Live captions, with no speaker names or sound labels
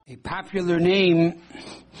A popular name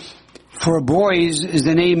for boys is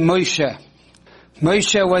the name Moshe.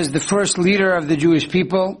 Moshe was the first leader of the Jewish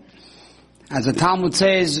people. As the Talmud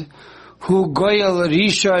says, Hu Goyal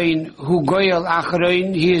Rishoin, Hu Goyal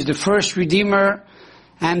Acharoin. He is the first Redeemer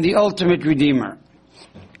and the ultimate Redeemer.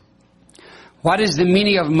 What is the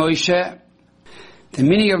meaning of Moshe? The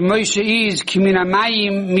meaning of Moshe is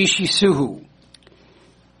Kiminamayim Mishisuhu.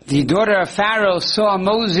 The daughter of Pharaoh saw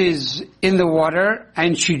Moses in the water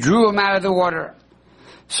and she drew him out of the water.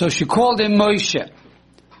 So she called him Moshe.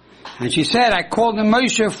 And she said, I called him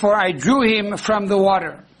Moshe for I drew him from the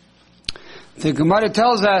water. The Gemara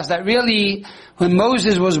tells us that really when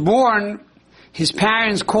Moses was born, his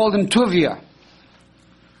parents called him Tuvia.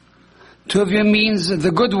 Tuvia means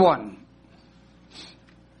the good one.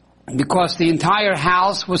 Because the entire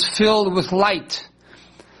house was filled with light.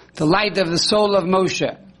 The light of the soul of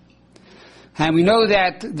Moshe. And we know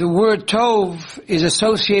that the word Tov is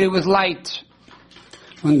associated with light.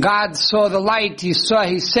 When God saw the light, He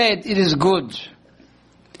said, it is good.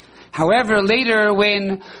 However, later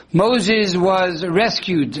when Moses was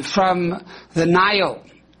rescued from the Nile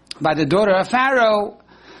by the daughter of Pharaoh,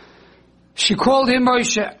 she called him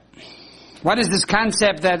Moshe. What is this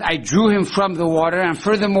concept that I drew him from the water? And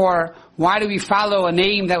furthermore, why do we follow a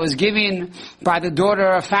name that was given by the daughter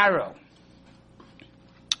of Pharaoh?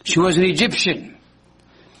 She was an Egyptian.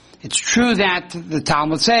 It's true that the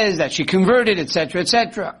Talmud says that she converted, etc.,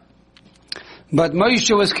 etc. But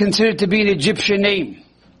Moshe was considered to be an Egyptian name.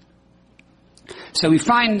 So we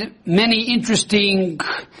find many interesting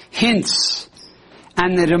hints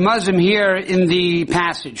and the remazim here in the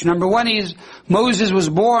passage. Number one is Moses was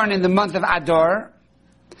born in the month of Adar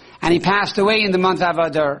and he passed away in the month of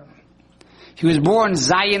Adar. He was born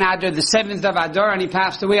Zayin Adar, the 7th of Adar, and he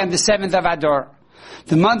passed away on the 7th of Adar.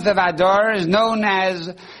 The month of Adar is known as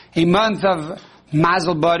a month of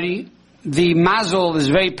Mazel Bari. The Mazel is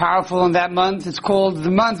very powerful in that month. It's called the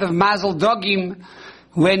month of Mazel Dogim,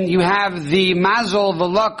 when you have the Mazel, the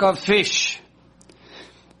luck of fish.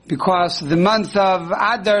 Because the month of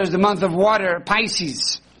Adar is the month of water,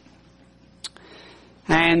 Pisces.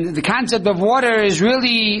 And the concept of water is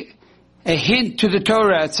really a hint to the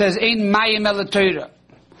Torah. It says, Ein Mayim Ela Torah.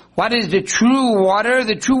 What is the true water?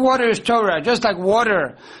 The true water is Torah. Just like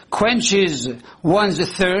water quenches one's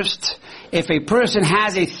thirst. If a person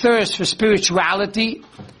has a thirst for spirituality,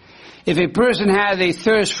 if a person has a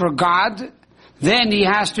thirst for God, then he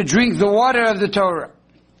has to drink the water of the Torah.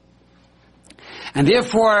 And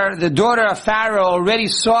therefore, the daughter of Pharaoh already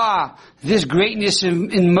saw this greatness in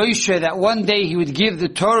Moshe, that one day he would give the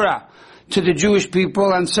Torah to the Jewish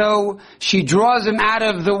people, and so she draws him out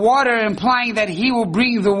of the water, implying that he will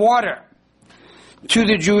bring the water to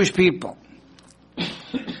the Jewish people.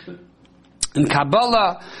 In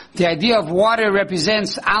Kabbalah, the idea of water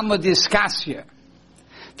represents Alma Diskasia,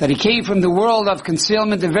 that he came from the world of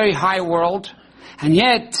concealment, a very high world, and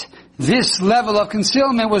yet this level of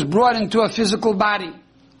concealment was brought into a physical body.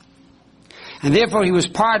 And therefore he was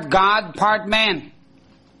part God, part man.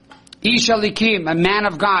 Ish Alikim, a man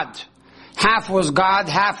of God. Half was God,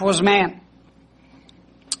 half was man.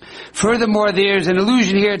 Furthermore, there's an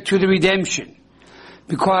allusion here to the redemption.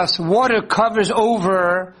 Because water covers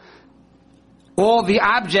over all the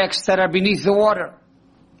objects that are beneath the water.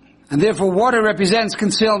 And therefore water represents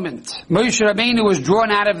concealment. Moshe Rabbeinu was drawn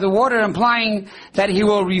out of the water, implying that he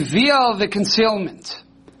will reveal the concealment.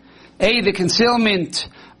 The concealment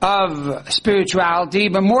of spirituality,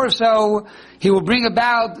 but more so, he will bring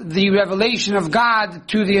about the revelation of God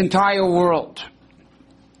to the entire world.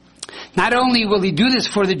 Not only will he do this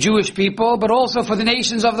for the Jewish people, but also for the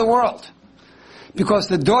nations of the world. Because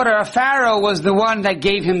the daughter of Pharaoh was the one that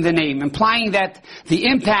gave him the name, implying that the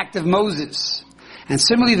impact of Moses, and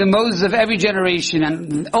similarly the Moses of every generation,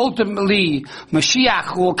 and ultimately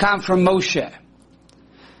Mashiach will come from Moshe.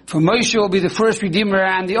 For Moshe will be the first Redeemer,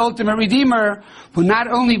 and the ultimate Redeemer will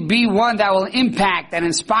not only be one that will impact and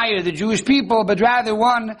inspire the Jewish people, but rather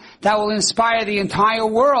one that will inspire the entire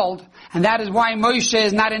world. And that is why Moshe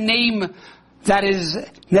is not a name that is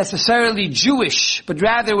necessarily Jewish, but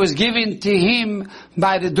rather was given to him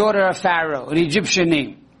by the daughter of Pharaoh, an Egyptian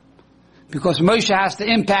name. Because Moshe has to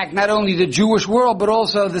impact not only the Jewish world, but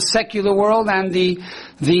also the secular world and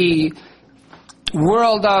the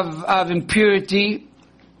world of impurity.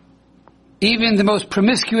 Even the most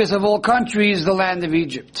promiscuous of all countries, the land of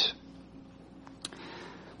Egypt.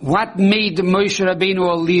 What made Moshe Rabbeinu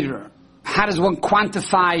a leader? How does one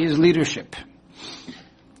quantify his leadership?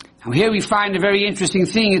 Now here we find a very interesting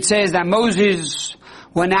thing. It says that Moses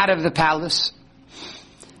went out of the palace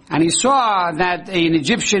and he saw that an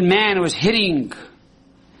Egyptian man was hitting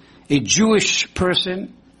a Jewish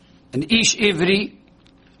person an Ish Ivri,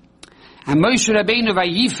 and Moshe Rabbeinu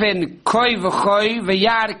vayifen koi v'choi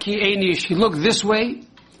v'yar ki ein ish. He looked this way,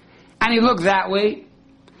 and he looked that way,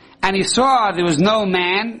 and he saw there was no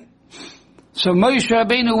man. So Moshe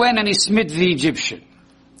Rabbeinu went and he smit the Egyptian.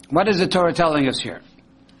 What is the Torah telling us here?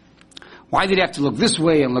 Why did he have to look this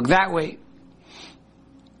way and look that way?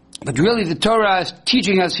 But really the Torah is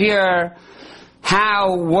teaching us here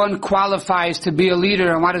how one qualifies to be a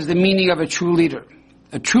leader and what is the meaning of a true leader.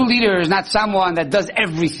 A true leader is not someone that does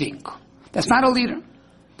everything. That's not a leader.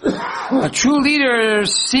 A true leader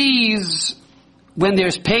sees when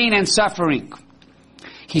there's pain and suffering.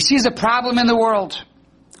 He sees a problem in the world.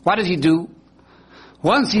 What does he do?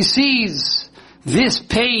 Once he sees this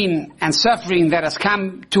pain and suffering that has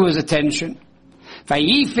come to his attention,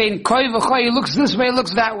 he looks this way,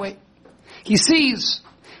 looks that way. He sees,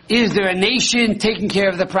 is there a nation taking care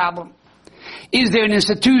of the problem? Is there an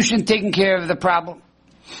institution taking care of the problem?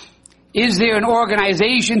 Is there an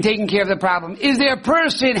organization taking care of the problem? Is there a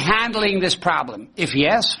person handling this problem? If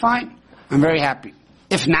yes, fine. I'm very happy.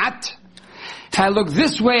 If not, if I look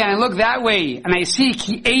this way and I look that way and I see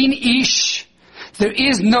ki ein ish, there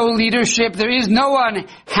is no leadership, there is no one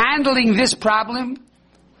handling this problem,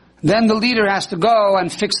 then the leader has to go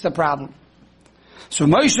and fix the problem. So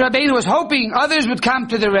Moshe Rabbeinu was hoping others would come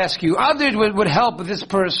to the rescue, others would help this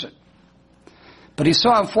person. But he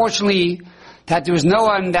saw, unfortunately, that there was no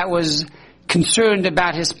one that was concerned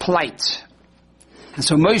about his plight. And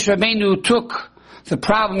so Moshe Rabbeinu took the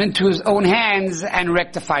problem into his own hands and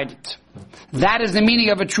rectified it. That is the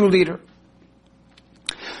meaning of a true leader.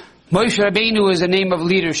 Moshe Rabbeinu is a name of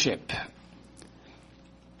leadership,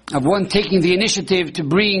 of one taking the initiative to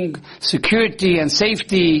bring security and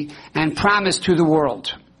safety and promise to the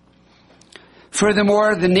world.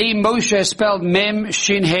 Furthermore, the name Moshe is spelled Mem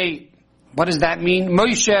Shin He. What does that mean?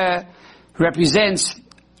 Moshe represents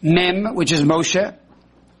Mem, which is Moshe,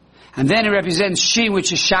 and then it represents Shin,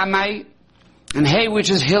 which is Shammai, and He, which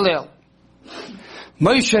is Hillel.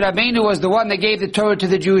 Moshe Rabbeinu was the one that gave the Torah to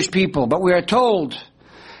the Jewish people, but we are told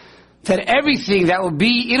that everything that will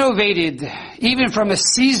be innovated, even from a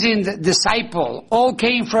seasoned disciple, all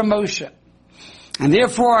came from Moshe. And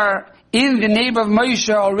therefore, in the name of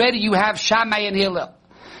Moshe already you have Shammai and Hillel.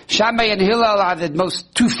 Shammai and Hillel are the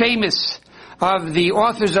most two famous of the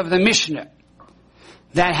authors of the Mishnah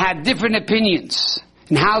that had different opinions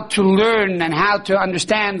in how to learn and how to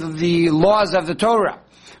understand the laws of the Torah.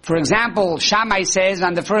 For example, Shammai says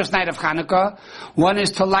on the first night of Hanukkah, one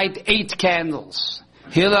is to light 8 candles.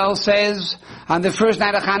 Hillel says, on the first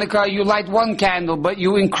night of Hanukkah, you light 1 candle, but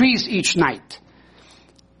you increase each night.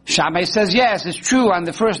 Shammai says, yes, it's true, on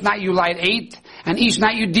the first night you light 8, and each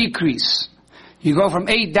night you decrease. You go from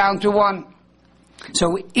 8 down to 1.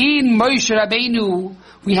 So in Moshe Rabbeinu,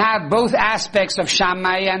 we have both aspects of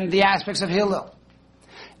Shammai and the aspects of Hillel.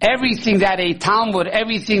 Everything that a Talmud,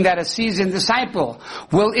 everything that a seasoned disciple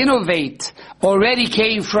will innovate already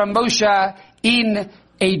came from Moshe in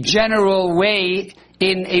a general way,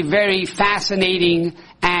 in a very fascinating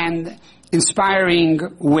and inspiring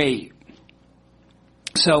way.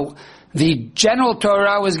 So the general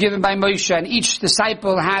Torah was given by Moshe, and each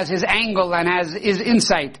disciple has his angle and has his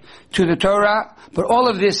insight to the Torah, but all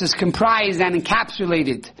of this is comprised and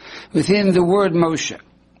encapsulated within the word Moshe.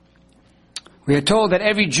 We are told that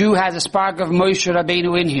every Jew has a spark of Moshe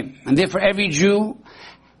Rabbeinu in him, and therefore every Jew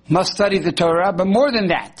must study the Torah, but more than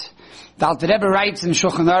that, the Alter Rebbe writes in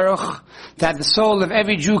Shulchan Aruch that the soul of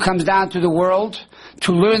every Jew comes down to the world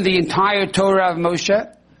to learn the entire Torah of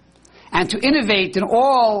Moshe and to innovate in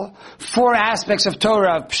all 4 aspects of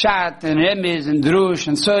Torah, of Pshat and Remez and Drush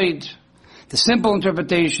and Soid, the simple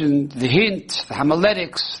interpretation, the hint, the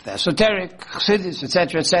homiletics, the esoteric, Chassidus,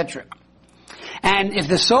 etc., etc. And if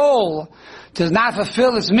the soul does not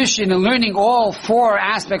fulfill its mission in learning all 4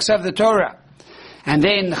 aspects of the Torah, and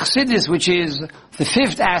then Chassidus, which is the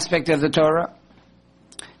 5th aspect of the Torah,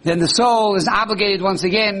 then the soul is obligated once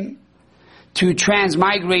again to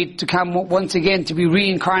transmigrate, to come once again to be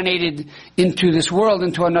reincarnated into this world,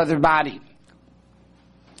 into another body.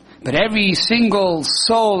 But every single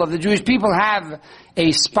soul of the Jewish people have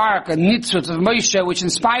a spark, a nitzut of Moshe, which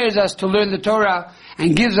inspires us to learn the Torah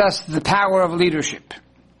and gives us the power of leadership.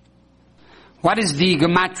 What is the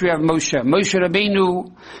gematria of Moshe? Moshe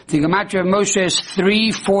Rabbeinu, the gematria of Moshe is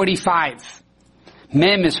 345.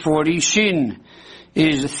 Mem is 40, Shin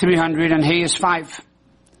is 300, and He is 5.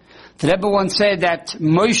 The Rebbe once said that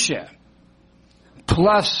Moshe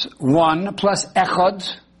plus 1 plus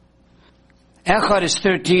Echad is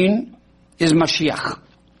 13, is Mashiach.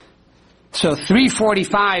 So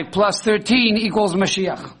 345 plus 13 equals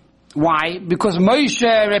Mashiach. Why? Because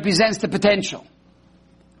Moshe represents the potential.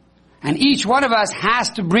 And each one of us has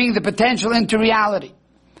to bring the potential into reality.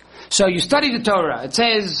 So you study the Torah. It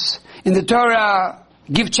says in the Torah,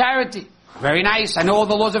 give charity. Very nice. I know all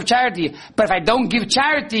the laws of charity. But if I don't give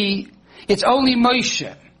charity, it's only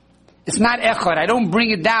Moshe. It's not Echad. I don't bring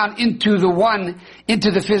it down into the one, into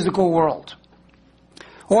the physical world.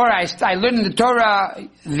 Or I learn in the Torah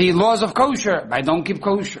the laws of kosher, but I don't keep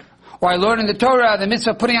kosher. Or I learn in the Torah the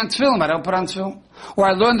mitzvah of putting on tefillin, I don't put on tefillin. Or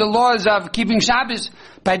I learn the laws of keeping Shabbos,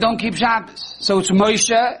 but I don't keep Shabbos. So it's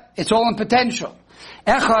Moshe, it's all in potential.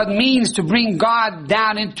 Echad means to bring God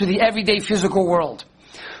down into the everyday physical world.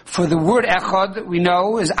 For the word Echad, we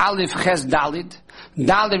know, is Aleph, Ches, Dalid.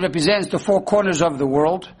 Dalid represents the four corners of the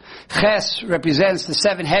world. Ches represents the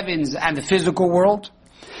seven heavens and the physical world.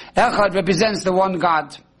 Echad represents the one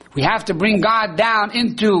God. We have to bring God down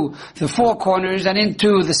into the four corners and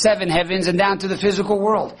into the seven heavens and down to the physical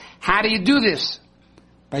world. How do you do this?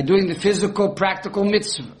 By doing the physical, practical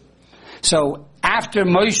mitzvah. So after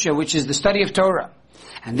Moshe, which is the study of Torah,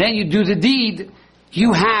 and then you do the deed,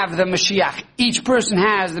 you have the Mashiach. Each person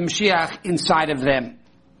has the Mashiach inside of them.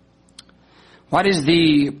 What is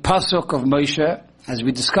the pasuk of Moshe? As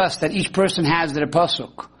we discussed, that each person has their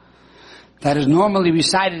pasuk. That is normally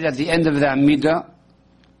recited at the end of the Amidah.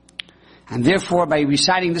 And therefore, by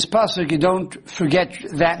reciting this pasuk, you don't forget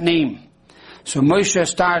that name. So Moshe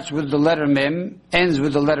starts with the letter Mem, ends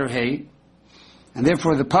with the letter Hey. And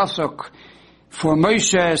therefore the pasuk for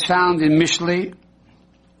Moshe is found in Mishlei, in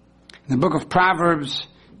the book of Proverbs,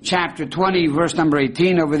 chapter 20, verse number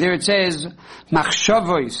 18. Over there it says,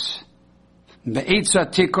 Machshavos be'etza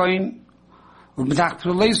tikoin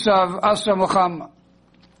u'b'tachtuleisav asa mocham,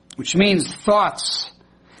 which means thoughts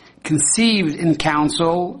conceived in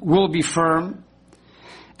counsel will be firm,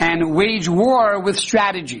 and wage war with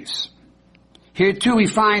strategies. Here too we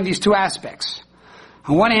find these two aspects.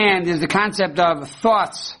 On one hand is the concept of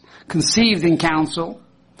thoughts conceived in counsel,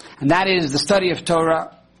 and that is the study of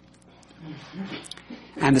Torah.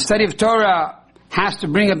 And the study of Torah has to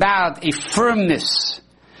bring about a firmness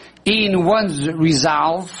in one's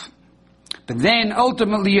resolve, but then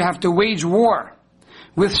ultimately you have to wage war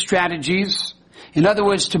with strategies. In other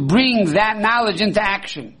words, to bring that knowledge into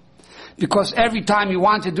action. Because every time you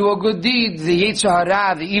want to do a good deed, the Yetzer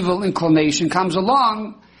Hara, the evil inclination, comes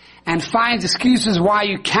along and finds excuses why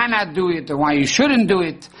you cannot do it, or why you shouldn't do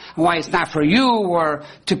it, and why it's not for you, or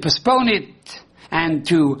to postpone it, and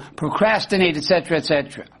to procrastinate, etc.,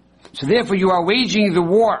 etc. So therefore you are waging the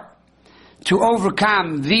war to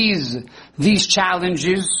overcome these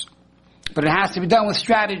challenges, but it has to be done with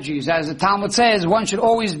strategies. As the Talmud says, one should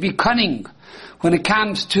always be cunning when it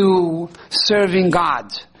comes to serving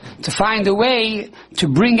God, to find a way to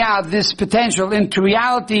bring out this potential into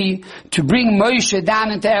reality, to bring Moshe down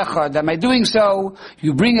into Echad. And by doing so,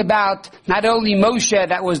 you bring about not only Moshe,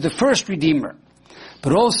 that was the first Redeemer,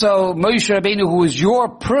 but also Moshe Rabbeinu, who is your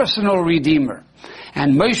personal Redeemer.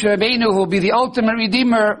 And Moshe Rabbeinu, who will be the ultimate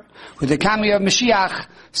Redeemer with the coming of Mashiach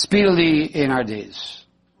speedily in our days.